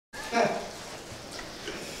You're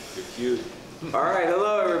cute. All right,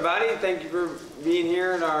 hello everybody. Thank you for being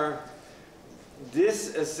here at our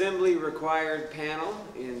disassembly required panel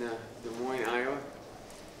in Des Moines, Iowa.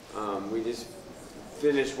 We just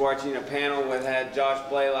finished watching a panel that had Josh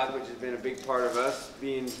Blaylock, which has been a big part of us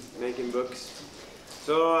making books.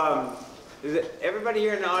 So everybody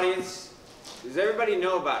here in the audience, does everybody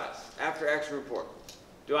know about us after Action Report?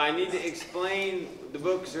 Do I need to explain the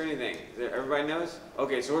books or anything? Everybody knows?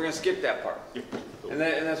 Okay, so we're going to skip that part. And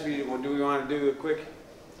that's what you want. Do we want to do it quick?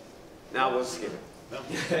 Now we'll skip it. No.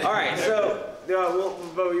 All right, so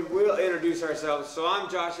we'll introduce ourselves. So I'm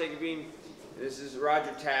Josh Eggebeen. This is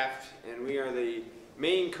Roger Taft, and we are the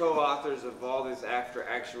main co-authors of all this after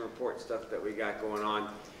Action Report stuff that we got going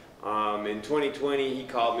on. In 2020, he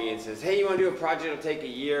called me and says, hey, you want to do a project? It'll take a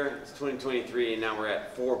year. It's 2023, and now we're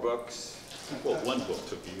at 4 books. Well, one book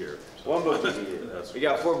took a year. So. One book took a year. We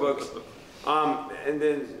got 4 books.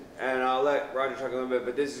 And I'll let Roger talk a little bit,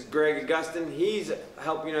 but this is Greg Augustin. He's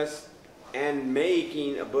helping us and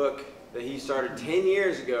making a book that he started 10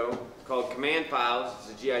 years ago called Command Files.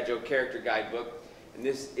 It's a G.I. Joe character guidebook. And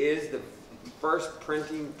this is the first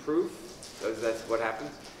printing proof, because that's what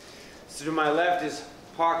happens. So to my left is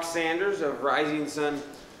Hawk Sanders of Rising Sun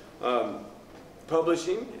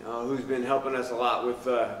Publishing, who's been helping us a lot with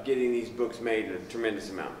getting these books made in a tremendous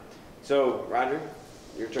amount. So, Roger,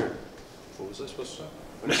 your turn. What was I supposed to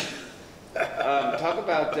say? Talk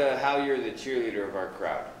about how you're the cheerleader of our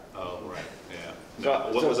crowd. Oh, right, yeah.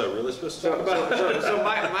 No, what was I really supposed to say? So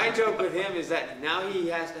my joke with him is that now he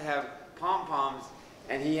has to have pom-poms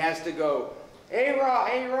and he has to go, A-Raw,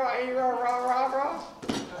 A-Raw, A-Raw, rah, rah, rah.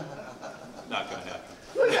 Not going to happen.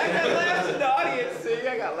 Look, I got laughs in the audience. See,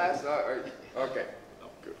 I got laughs. Okay. Oh,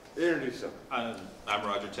 good. Introduce him. I'm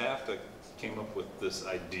Roger Taft. I came up with this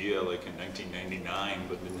idea like in 1999,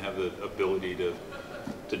 but didn't have the ability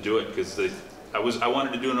to do it because I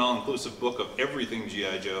wanted to do an all-inclusive book of everything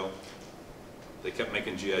G.I. Joe. They kept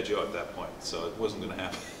making G.I. Joe at that point, so it wasn't going to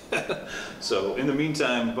happen. So in the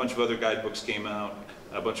meantime, a bunch of other guidebooks came out.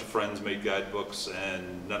 A bunch of friends made guidebooks,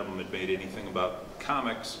 and none of them had made anything about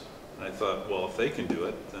comics. And I thought, well, if they can do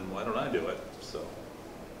it, then why don't I do it? So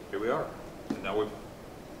here we are. And now we've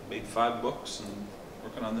made 5 books and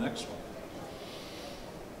working on the next one.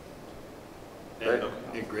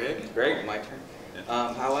 Hey, Greg? Greg? My turn.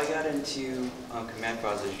 Yeah. How I got into Command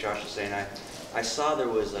Files, as Josh was saying, I saw there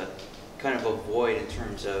was a kind of a void in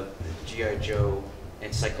terms of the G.I. Joe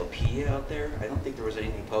encyclopedia out there. I don't think there was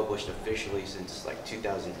anything published officially since like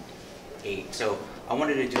 2008. So I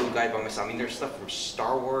wanted to do a guide by myself. I mean, there's stuff from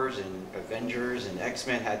Star Wars and Avengers and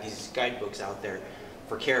X-Men had these guidebooks out there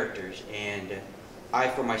for characters. And I,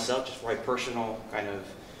 for myself, just for my personal kind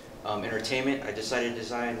of entertainment, I decided to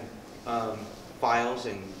design files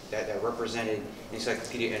and that represented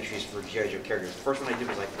encyclopedia entries for G.I. Joe characters. The first one I did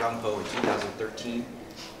was like Gung Ho in 2013.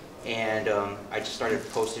 And I just started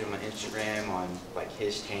posting them on Instagram, on like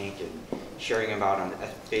his tank, and sharing them out on a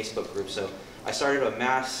Facebook group. So I started to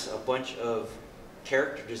amass a bunch of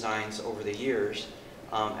character designs over the years,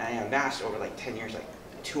 and I amassed over like 10 years, like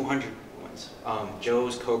 200 ones,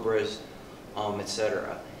 Joes, Cobras,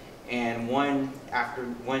 etc. And one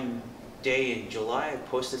day in July, I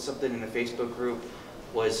posted something in the Facebook group,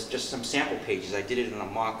 was just some sample pages. I did it in a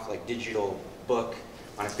mock like digital book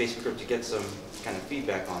on a Facebook group to get some kind of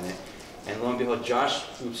feedback on it. And lo and behold, Josh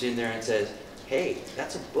swoops in there and says, hey,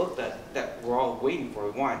 that's a book that we're all waiting for,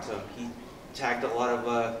 we want. He tagged a lot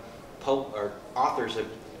of authors of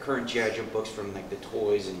current G.I. Joe books from like the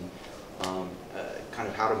toys and kind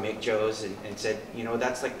of how to make Joes, and said, you know,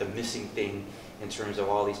 that's like the missing thing in terms of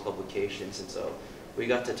all these publications. And so we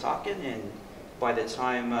got to talking, and by the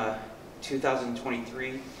time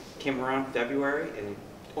 2023 came around, February, and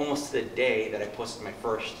almost to the day that I posted my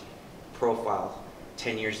first profile,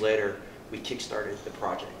 10 years later, we kickstarted the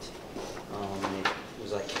project. And it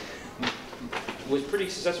was like, it was pretty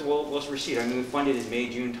successful, well received. I mean, we funded in May,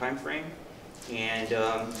 June timeframe, and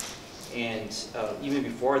even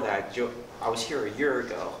before that, I was here a year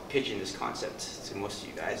ago pitching this concept to most of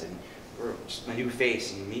you guys, and we're just a new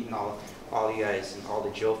face and meeting all you guys and all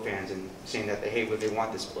the Joe fans and saying that hey, would they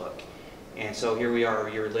want this book? And so here we are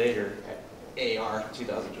a year later at AR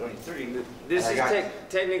 2023. This is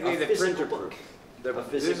technically the printer proof.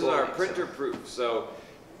 This is our printer proof. So,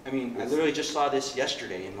 I mean, I literally just saw this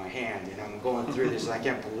yesterday in my hand, and I'm going through this, and I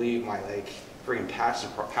can't believe my freaking passion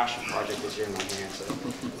project is here in my hand. So,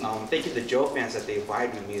 thank you to the Joe fans that they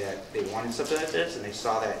invited me, that they wanted something like this, and they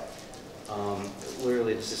saw that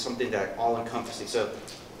literally this is something that all-encompassing. So,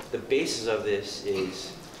 the basis of this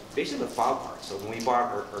is basically the file part. So when we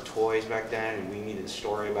bought our toys back then, and we needed a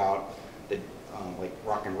story about the like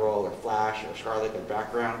rock and roll or Flash or Scarlet or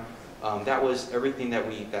background. That was everything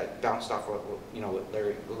that bounced off of, you know,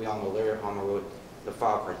 Larry Hama wrote the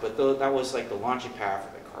file card. But that was like the launching pad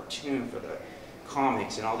for the cartoon, for the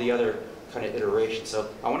comics, and all the other kind of iterations. So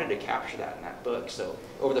I wanted to capture that in that book. So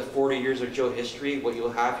over the 40 years of Joe history, what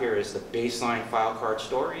you'll have here is the baseline file card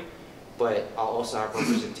story, but I'll also have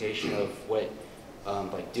representation of what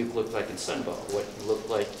like Duke looked like in Sunbow, what he looked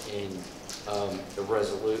like in the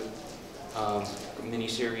Resolute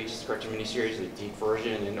miniseries, cartoon miniseries, the Deep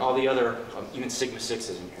version, and all the other, even Sigma 6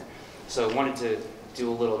 is in here. So I wanted to do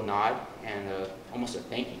a little nod and almost a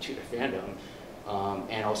thank you to the fandom,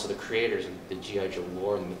 and also the creators of the G.I. Joe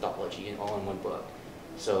lore and the mythology, and all in one book.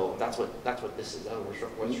 So that's what this is.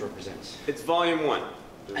 What this represents. It's volume 1.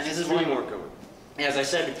 And this is 3 volume more 1. coming. As I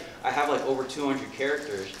said, I have like over 200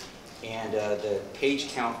 characters, and the page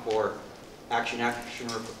count for After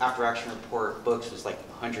Action Report books was like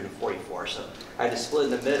 144. So I had to split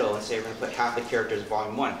in the middle and say we're going to put half the characters in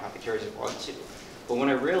volume 1, half the characters in volume 2. But when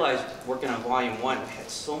I realized working on volume 1, I had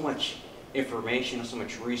so much information and so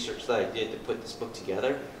much research that I did to put this book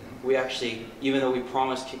together. We actually, even though we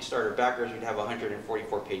promised Kickstarter backers we'd have a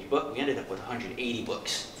 144-page book, we ended up with 180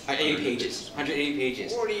 books, 80 pages, 180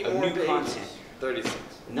 pages 40 of more new pages. content. 36.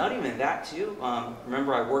 Not even that too.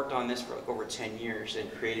 Remember, I worked on this for like over 10 years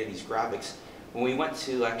and created these graphics. When we went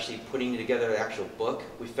to actually putting together the actual book,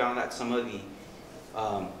 we found that some of the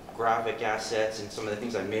graphic assets and some of the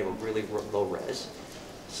things I made were really low res.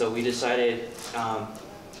 So we decided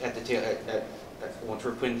once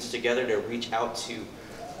we're putting this together to reach out to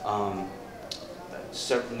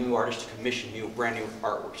several new artists to commission brand new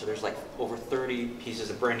artwork. So there's like over 30 pieces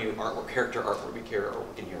of brand new artwork, character artwork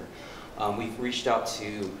in here. We've reached out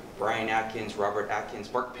to Brian Atkins, Robert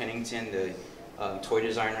Atkins, Mark Pennington, the toy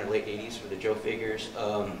designer in the late 80s for the Joe figures.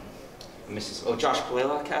 Josh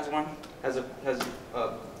Blaylock has one.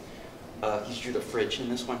 He's drew the fridge in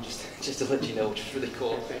this one, just to let you know, which is really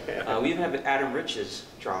cool. We even have Adam Rich's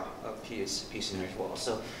draw a piece in there as well.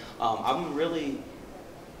 So I'm really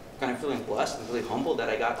kind of feeling blessed and really humbled that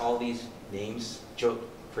I got all these names, Joe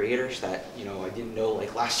creators that I didn't know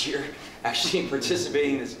like last year, actually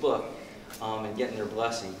participating in this book and getting their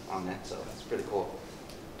blessing on that. So it's pretty cool.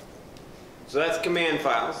 So that's Command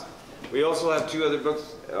Files. We also have 2 other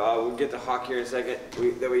books. We'll get to Hawk here in a second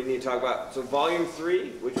that we need to talk about. So Volume 3,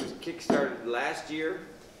 which was kickstarted last year,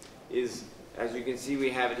 is, as you can see, we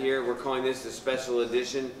have it here. We're calling this the special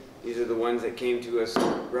edition. These are the ones that came to us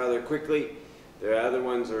rather quickly. The other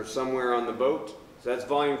ones are somewhere on the boat. So that's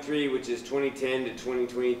Volume 3, which is 2010 to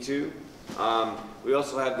 2022. We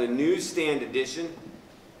also have the newsstand edition.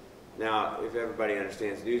 Now, if everybody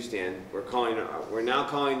understands newsstand, we're now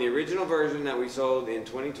calling the original version that we sold in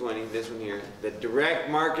 2020, this one here, the direct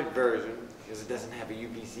market version, because it doesn't have a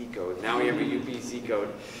UPC code. Now we have a UPC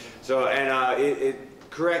code. So, and it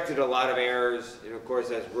corrected a lot of errors, and of course,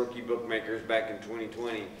 as rookie bookmakers back in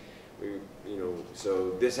 2020,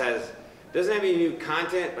 so this doesn't have any new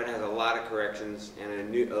content, but has a lot of corrections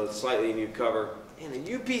and a slightly new cover and a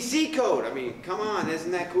UPC code. I mean, come on,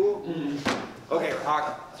 isn't that cool? Okay,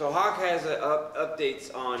 Hawk. So Hawk has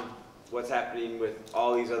updates on what's happening with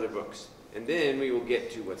all these other books, and then we will get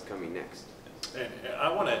to what's coming next. And I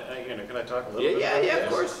want to, can I talk a little bit about Yeah, this? of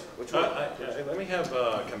course. Which one? Let me have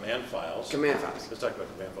Command Files. Command Files. Let's talk about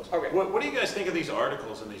Command Files. Okay. What do you guys think of these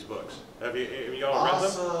articles in these books? Have you all read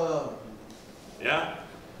them? Awesome. Yeah?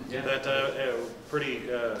 Yeah. That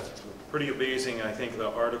pretty amazing, I think, the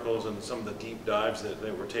articles and some of the deep dives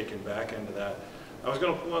that were taken back into that. I was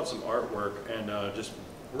going to pull out some artwork and just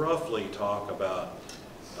roughly talk about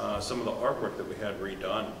some of the artwork that we had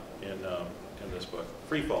redone in this book.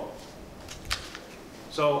 Freefall.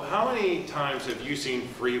 So how many times have you seen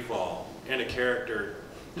Freefall in a character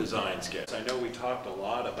design sketch? I know we talked a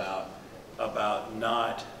lot about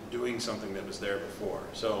not doing something that was there before.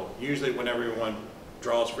 So usually when everyone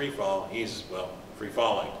draws Freefall, he's, well, free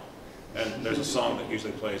falling. And there's a song that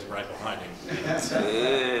usually plays right behind him.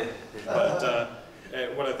 But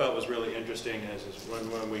what I thought was really interesting is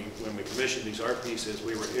when we commissioned these art pieces,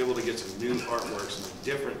 we were able to get some new artworks and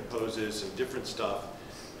different poses and different stuff,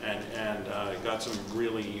 and got some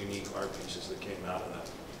really unique art pieces that came out of that,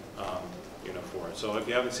 for it. So if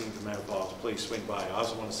you haven't seen Command Files, please swing by. I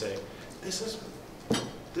also want to say, this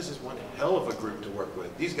is one hell of a group to work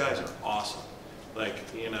with. These guys are awesome. Like,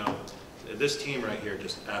 this team right here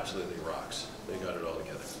just absolutely rocks. They got it all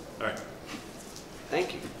together. All right.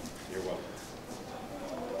 Thank you. You're welcome.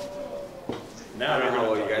 I Now don't know how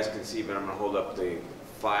well you talk- guys can see, but I'm going to hold up the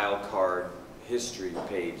file card history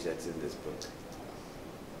page that's in this book.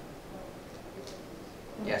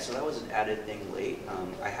 Yeah, so that was an added thing late.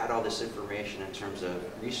 I had all this information in terms of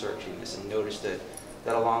researching this and noticed that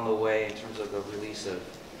along the way, in terms of the release of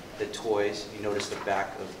the toys, you notice the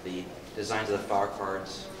back of the designs of the file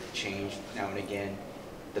cards change now and again,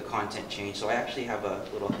 the content changed. So I actually have a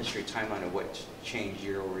little history timeline of what changed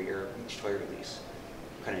year over year, each toy release.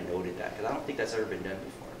 Kind of noted that, because I don't think that's ever been done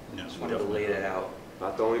before. No, Just wanted to lay that out.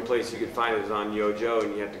 Not the only place you could find it is on Yojo,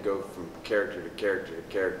 and you have to go from character to character to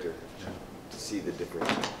character to see the different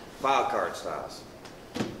file card styles.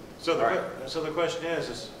 So the question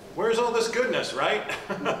is where's all this goodness, right?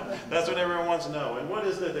 That's what everyone wants to know. And what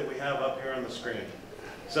is it that we have up here on the screen?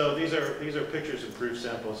 So these are pictures and proof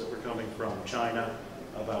samples that were coming from China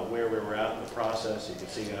about where we were at in the process. You can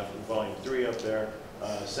see volume 3 up there,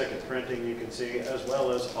 second printing you can see, as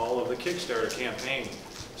well as all of the Kickstarter campaign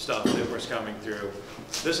stuff that was coming through.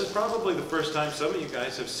 This is probably the first time some of you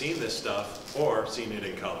guys have seen this stuff or seen it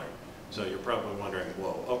in color. So you're probably wondering,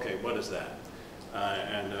 whoa, okay, what is that?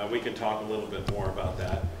 And we can talk a little bit more about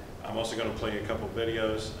that. I'm also going to play a couple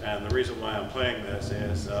videos, and the reason why I'm playing this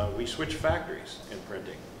is we switched factories in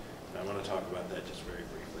printing. And I want to talk about that just very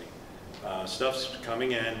briefly. Stuff's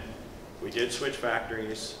coming in. We did switch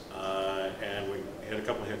factories, and we had a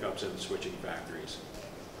couple hiccups in switching factories.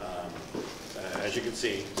 As you can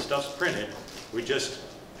see, stuff's printed. We just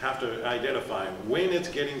have to identify when it's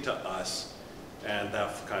getting to us, and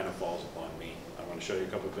that kind of falls upon me. I want to show you a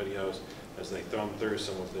couple of videos as they thumb through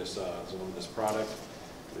some of this product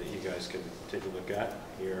that you guys can take a look at.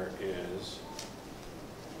 Here is.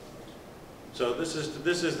 So this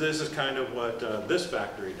is kind of what this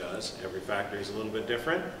factory does. Every factory is a little bit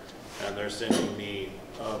different, and they're sending me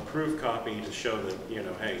a proof copy to show that, you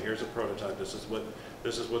know, hey, here's a prototype. This is what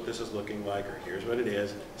this is looking like, or here's what it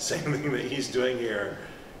is. Same thing that he's doing here.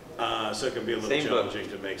 So it can be a little challenging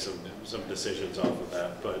to make some decisions off of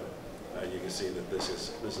that, but you can see that this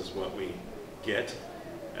is what we get,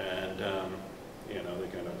 and you know, they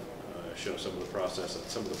kind of show some of the process and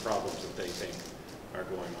some of the problems that they think are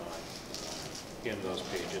going on in those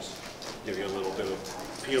pages. Give you a little bit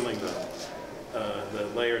of peeling the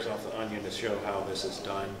layers off the onion to show how this is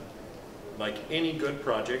done. Like any good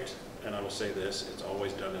project, and I will say this, it's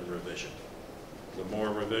always done in revision. The more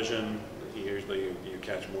revision, usually you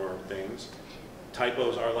catch more things.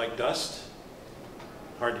 Typos are like dust,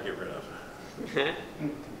 hard to get rid of.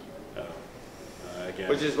 Again,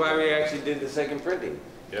 Which is why we actually did the second printing.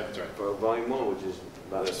 Yeah, that's right. For volume 1, which is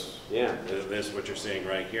about This. Yeah. This, what you're seeing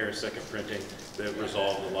right here, second printing, that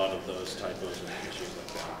resolved a lot of those typos and issues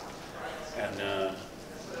like that. And,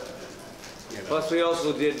 you know. Plus, we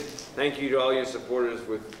also did, thank you to all your supporters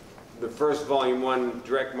with the first volume 1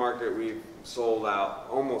 direct market. We've sold out,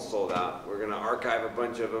 almost sold out. We're going to archive a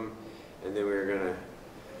bunch of them, and then we're going to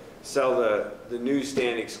sell the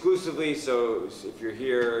newsstand exclusively. So if you're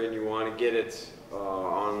here and you want to get it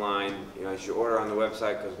online, you know, you should order on the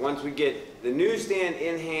website, because once we get the newsstand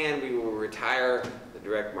in hand, we will retire the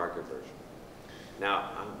direct market version.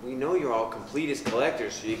 Now, we know you're all completist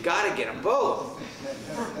collectors, so you got to get them both.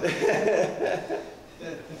 I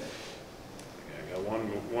got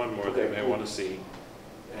one more thing they want to see,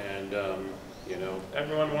 and you know,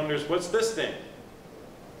 everyone wonders, what's this thing?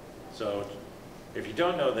 So, if you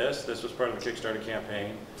don't know this was part of the Kickstarter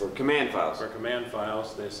campaign. For command files. For command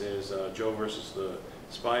files, this is Joe versus the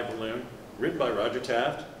Spy Balloon, written by Roger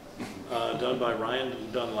Taft, done by Ryan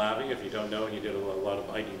Dunlavey. If you don't know, he did a lot of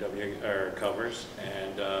IDW covers,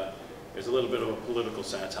 and there's a little bit of a political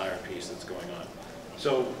satire piece that's going on.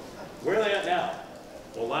 So, where are they at now?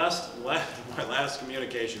 Well, my last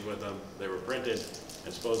communication with them, they were printed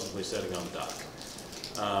and supposedly sitting on the dock.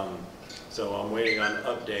 So I'm waiting on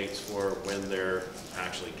updates for when they're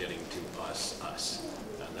actually getting to us.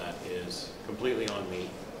 And that is completely on me.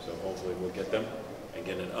 So hopefully we'll get them and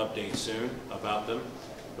get an update soon about them.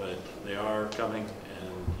 But they are coming,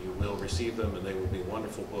 and you will receive them, and they will be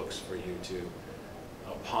wonderful books for you to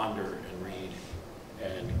ponder and read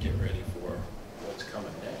and get ready for what's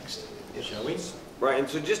coming next. Shall we? Right, and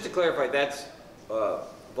so just to clarify, that's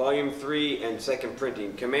volume 3 and second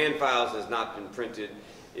printing. Command files has not been printed.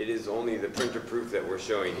 It is only the printer proof that we're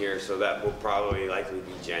showing here, so that will probably likely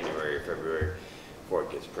be January or February before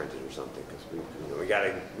it gets printed or something, because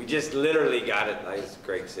we just literally got it, as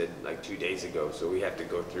Greg said, like 2 days ago, so we have to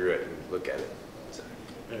go through it and look at it.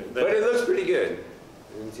 But it looks pretty good. It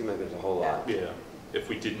doesn't seem like there's a whole lot. Yeah. If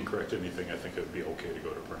we didn't correct anything, I think it would be okay to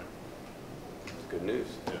go to print. It's good news.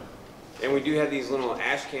 Yeah. And we do have these little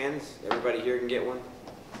ash cans. Everybody here can get one?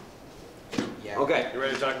 Yeah. Okay. You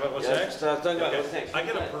ready to talk about what's Yes, next? so I was talking about Okay. what's next. I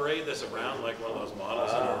gotta parade this around like one of those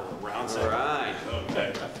models in a round All second. right.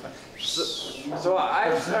 Okay. So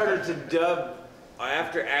I've started to dub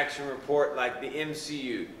after action report like the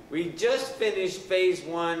MCU. We just finished phase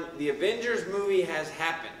 1. The Avengers movie has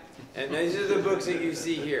happened. And these are the books that you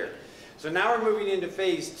see here. So now we're moving into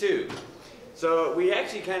phase 2. So we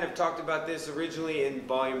actually kind of talked about this originally in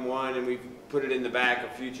volume 1 and we've put it in the back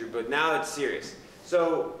of future, but now it's serious.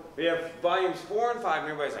 So we have volumes 4 and 5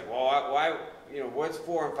 and everybody's like, well, why what's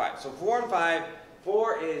 4 and 5? So 4 and 5,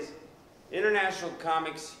 4 is International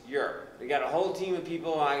Comics Europe. We got a whole team of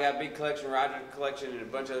people. I got a big collection, Roger collection, and a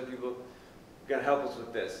bunch of other people going to help us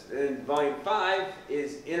with this. And volume 5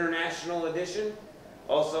 is International Edition.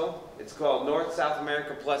 Also, it's called North, South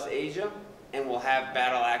America plus Asia, and we'll have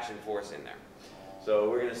Battle Action Force in there. So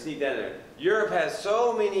we're going to sneak that in there. Europe has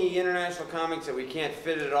so many international comics that we can't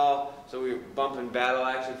fit it all, so we're bumping Battle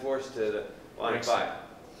Action Force to the volume 5.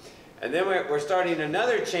 And then we're starting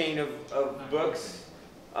another chain of books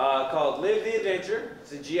called Live the Adventure.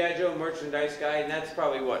 It's a G.I. Joe merchandise guide, and that's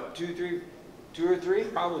probably what, 2 or 3?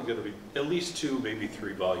 Probably going to be at least 2, maybe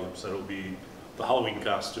 3 volumes. That'll be the Halloween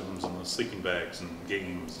costumes and the sleeping bags and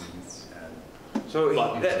games and so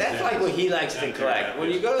buttons that's and like what he likes to and collect. When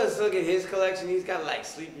yeah. you go to look at his collection, he's got like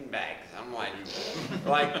sleeping bags. I'm like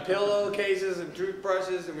pillowcases and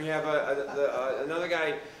toothbrushes, and we have another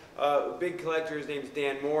guy, big collector. His name's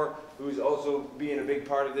Dan Moore, who's also being a big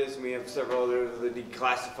part of this. And we have several other the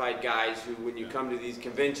declassified guys who, when you come to these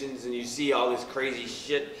conventions and you see all this crazy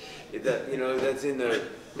shit that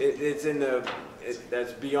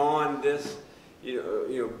that's beyond this.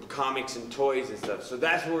 Comics and toys and stuff. So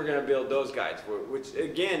that's what we're going to build those guides for, which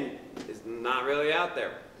again is not really out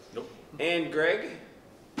there. Nope. And Greg,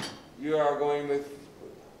 you are going with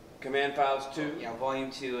Command Files 2. Yeah, volume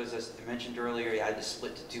 2, as I mentioned earlier, I had to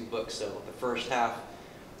split to 2 books. So the first half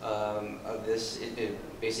of this is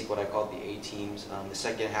basically what I call the A-teams. The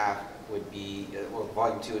second half would be,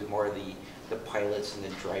 volume 2 is more of the pilots and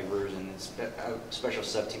the drivers and the special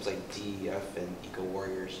sub-teams like DEF and Eco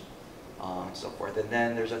Warriors. And so forth. And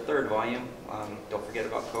then there's a third volume, don't forget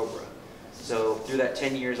about Cobra. So through that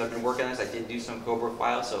 10 years I've been working on this, I did do some Cobra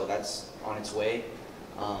files, so that's on its way.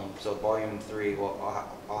 So volume 3,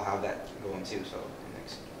 I'll have that going too, so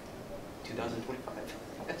next 2025.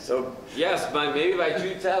 So yes, maybe by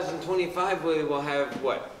 2025 we will have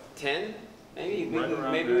what, 10? Maybe we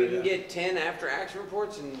can get 10 after action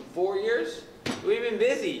reports in 4 years. We've been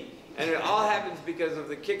busy, and it all happens because of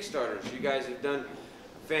the Kickstarters. You guys have done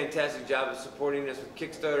fantastic job of supporting us with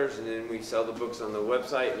Kickstarters, and then we sell the books on the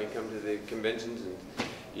website and we come to the conventions, and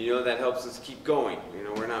that helps us keep going.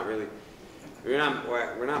 We're not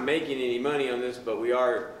making any money on this, but we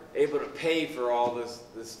are able to pay for all this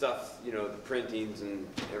stuff, the printings and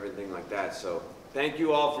everything like that. So thank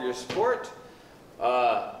you all for your support.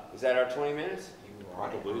 Is that our 20 minutes?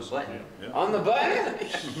 Probably on the button. Yeah. On the button?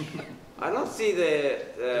 I don't see the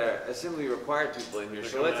assembly required people in here,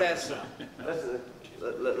 so let's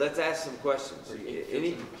ask some questions.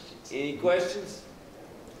 Any questions?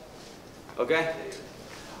 Okay.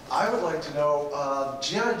 I would like to know,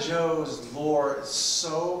 G.I. Joe's lore is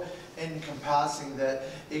so encompassing that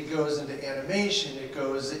it goes into animation, it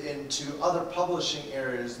goes into other publishing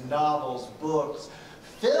areas, novels, books,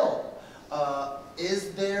 film.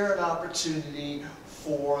 Is there an opportunity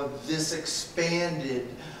for this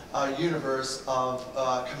expanded universe of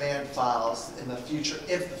command files in the future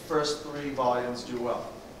if the first 3 volumes do well?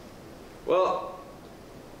 Well,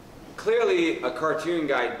 clearly a cartoon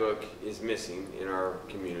guidebook is missing in our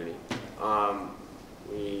community.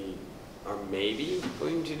 We are maybe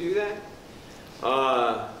going to do that.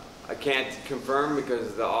 I can't confirm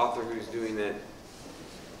because the author who's doing that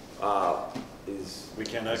We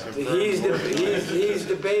cannot confirm. He's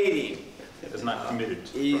debating. Is not committed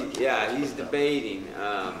to the project. Yeah, he's debating.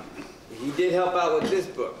 He did help out with this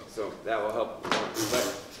book, so that will help.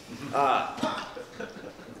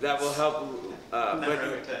 That will help.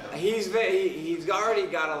 But he's already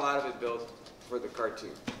got a lot of it built for the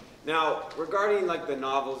cartoon. Now, regarding like the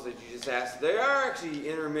novels that you just asked, they are actually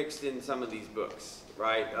intermixed in some of these books,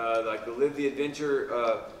 right? Like the Live the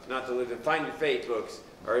Adventure, not the Live the Find Your Fate books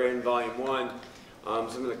are in volume 1.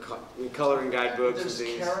 Some of the coloring guidebooks and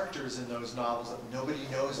things. There's characters in those novels that nobody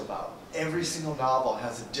knows about. Every single novel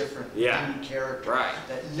has a different new character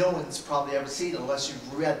that no one's probably ever seen unless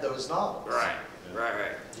you've read those novels.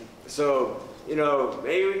 Right. So,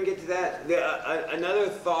 maybe we can get to that. Another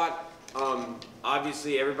thought,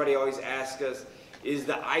 obviously everybody always asks us, is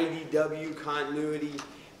the IDW continuity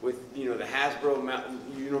with, the Hasbro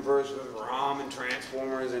universe with ROM and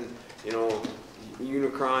Transformers and,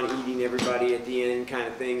 Unicron eating everybody at the end kind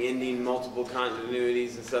of thing, ending multiple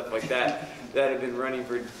continuities and stuff like that that have been running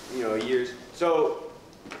for years. So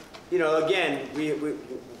again,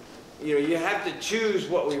 you know, you have to choose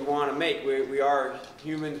what we want to make. We are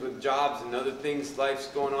humans with jobs and other things, life's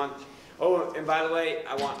going on. Oh, and by the way,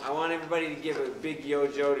 I want everybody to give a big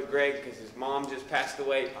yo-jo to Greg because his mom just passed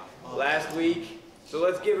away last week. So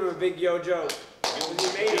let's give him a big yo-jo. He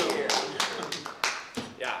made it here.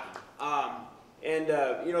 Yeah.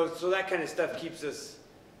 You know, so that kind of stuff keeps us,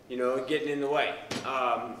 you know, getting in the way.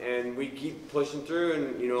 And we keep pushing through,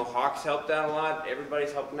 and, you know, Hawk's helped out a lot.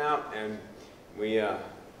 Everybody's helping out, and we,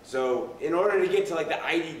 so in order to get to like the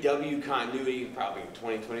IDW continuity, probably in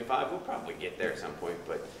 2025, we'll probably get there at some point,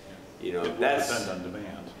 but, you know, It will that's... depend on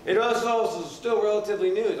demand. It also still relatively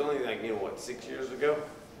new. It's only like, you know, what, 6 years ago?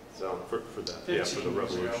 So... For that, yeah, for the 15 years ago.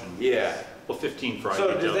 Revolution. Yeah. Well, 15 for So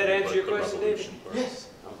IDW, does that answer but your the question, Revolution David? part. Yes.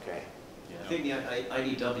 Okay. I think the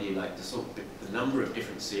IDW, like the sort of the number of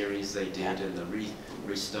different series they did and the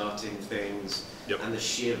restarting things and the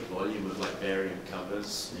sheer volume of like variant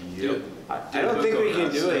covers. Yep. I don't think we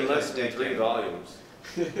can do it in less than 3 volumes.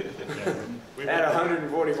 We've At been-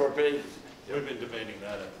 144 pages. We've been debating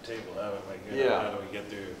that at the table, haven't we? Yeah. How do we get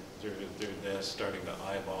through this, starting to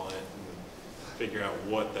eyeball it and figure out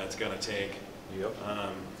what that's gonna take? Yep. Yeah.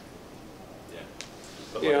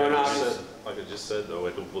 But You know, and like I just said, though,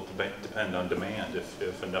 it will depend on demand.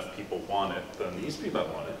 If enough people want it, then These people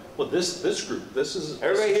want it. well, this group, this is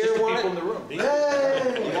Everybody this is here just the want people it? in the room.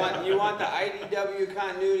 Hey! You want the IDW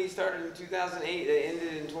continuity started in 2008 that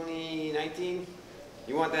ended in 2019?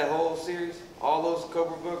 You want that whole series? All those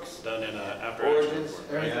Cobra books? Done in a after Origins? action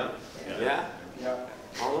report, right? Yeah. Yeah? Yeah.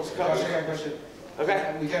 All those Josh, covers? I got a question.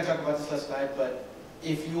 Okay. We kind of talked about this last night, but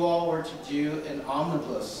if you all were to do an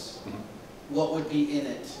omnibus, what would be in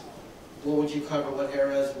it? What would you cover? What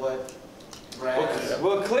eras? What brands?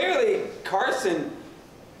 Well, clearly Carson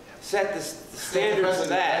set the standard for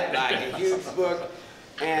that, like a huge book.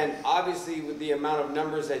 And obviously with the amount of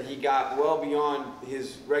numbers that he got, well beyond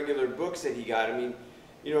his regular books that he got. I mean,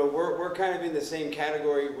 you know, we're kind of in the same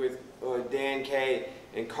category with Dan Kay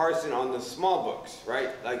and Carson on the small books, right?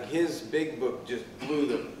 Like his big book just blew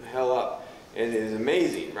the hell up and is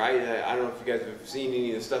amazing, right? I don't know if you guys have seen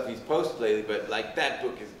any of the stuff he's posted lately, but like that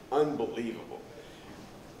book is unbelievable.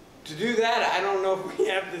 To do that, I don't know if we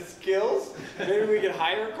have the skills. Maybe we could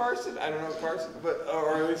hire Carson. I don't know Carson, but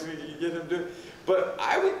or at least we could get him to. But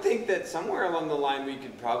I would think that somewhere along the line we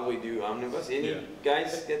could probably do omnibus. Any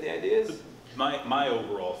guys get the ideas? My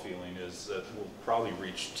overall feeling is that we'll probably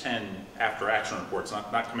reach 10 after action reports,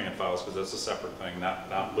 not command files, because that's a separate thing,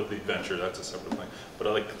 not with the adventure, that's a separate thing. But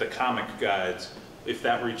I like the comic guides, if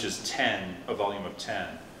that reaches 10, a volume of 10,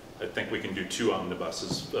 I think we can do 2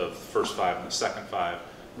 omnibuses, the first 5 and the second 5,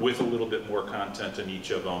 with a little bit more content in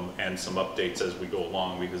each of them and some updates as we go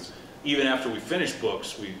along, because even after we finish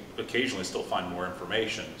books, we occasionally still find more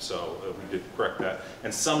information, so we did correct that.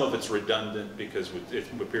 And some of it's redundant because it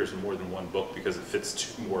appears in more than one book because it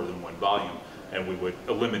fits more than one volume, and we would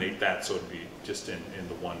eliminate that so it'd be just in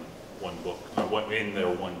the one book, in there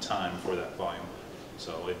one time for that volume.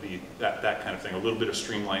 So it'd be that kind of thing, a little bit of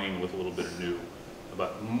streamlining with a little bit of new,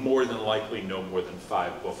 but more than likely no more than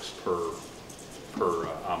 5 books per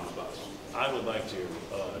omnibus. I would like to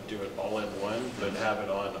do it all in one, but have it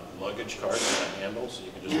on luggage carts with a handle, so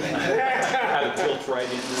you can just. Have it tilt right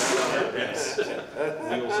into the yes.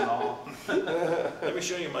 Wheels and all. Let me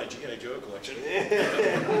show you my G.I. Joe collection.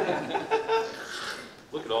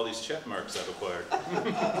 Look at all these check marks I've acquired.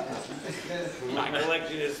 My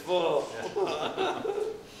collection is full.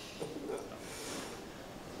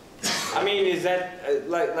 I mean, is that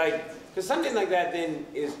like, because something like that then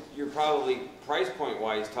is, you're probably price point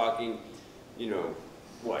wise talking, you know,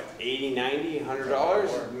 what, 80, 90,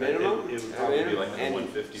 $100 minimum? It would probably be like in the And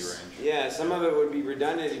 150 range. yeah, some of it would be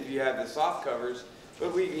redundant if you have the soft covers,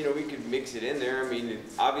 but we could mix it in there. I mean,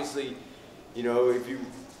 obviously, you know, if you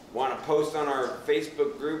want to post on our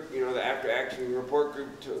Facebook group, you know, the After Action Report group,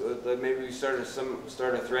 maybe we start a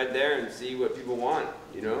thread there and see what people want,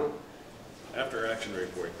 you know? After action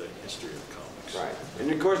report, the history of comics. Right.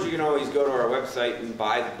 And of course, you can always go to our website and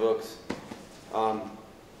buy the books.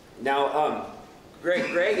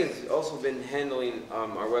 Greg has also been handling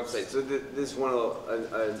our website. So this is one of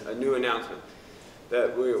a new announcement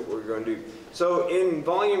that we're going to do. So in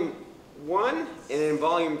volume 1 and in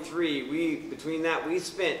volume 3, between that we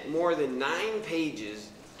spent more than 9 pages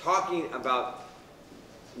talking about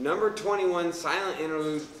number 21 Silent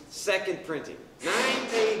Interlude second printing. 9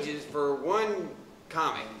 pages for one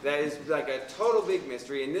comic. That is like a total big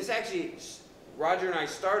mystery. And this actually, Roger and I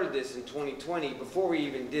started this in 2020 before we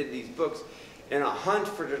even did these books in a hunt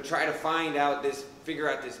to try to figure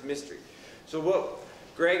out this mystery. So what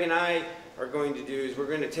Greg and I are going to do is we're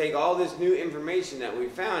going to take all this new information that we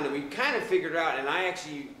found and we kind of figured out, and I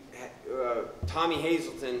actually Tommy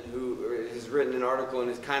Hazelton, who has written an article and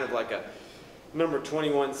is kind of like a number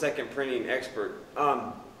 21 second printing expert,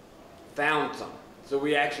 found some. So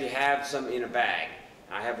we actually have some in a bag.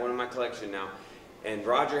 I have one in my collection now, and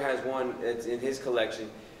Roger has one that's in his collection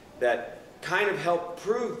that kind of helped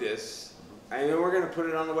prove this. And then we're going to put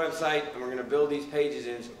it on the website, and we're going to build these pages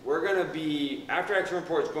in. We're going to be, After Action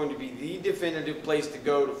Report is going to be the definitive place to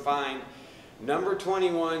go to find number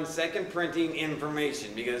 21 second printing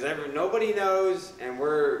information, because nobody knows, and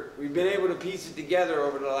we've been able to piece it together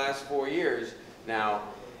over the last 4 years now,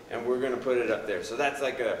 and we're going to put it up there. So that's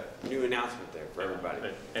like a new announcement there for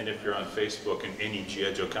everybody. And if you're on Facebook in any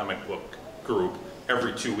G.I. Joe comic book group,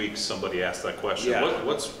 every 2 weeks somebody asks that question. Yeah.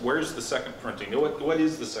 Where's the second printing? What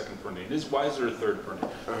is the second printing? Why is there a third printing?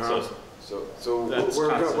 So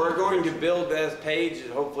we're going to build that page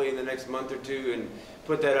hopefully in the next month or two and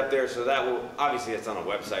put that up there. So that will, obviously it's on a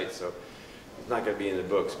website, so it's not going to be in the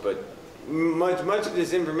books, but much of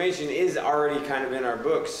this information is already kind of in our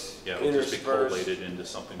books. Yeah, it'll just be collated into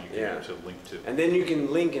something you can to link to. And then you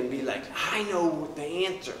can link and be like, I know the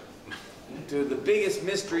answer to the biggest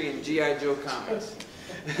mystery in G.I. Joe comics.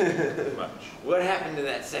 Much. What happened to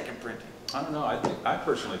that second printing? I don't know. I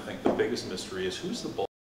personally think the biggest mystery is who's the bull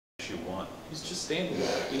issue 1. He's just standing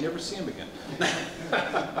there. You never see him again.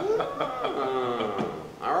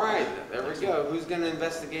 All right, there we go. Who's going to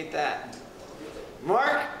investigate that?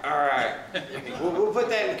 Mark? All right. We'll put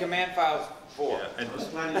that in command files 4. Yeah, and What's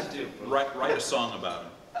planning to do? write a song about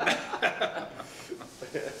him.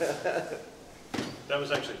 That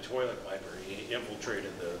was actually toilet wiper. He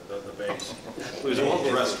infiltrated the base. He was well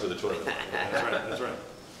dressed for the toilet. That's right, that's right.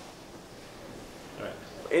 All right.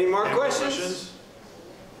 Any more Any questions?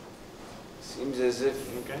 Seems as if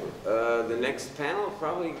the next panel is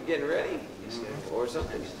probably getting ready or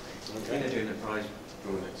something. I think they're doing a prize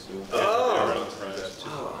draw next door.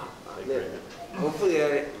 Hopefully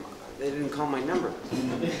they didn't call my number.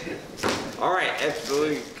 All right,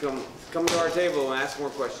 absolutely. Come to our table and ask more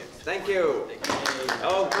questions. Thank you.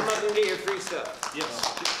 Oh, come up and get your free stuff.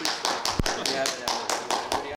 Yes.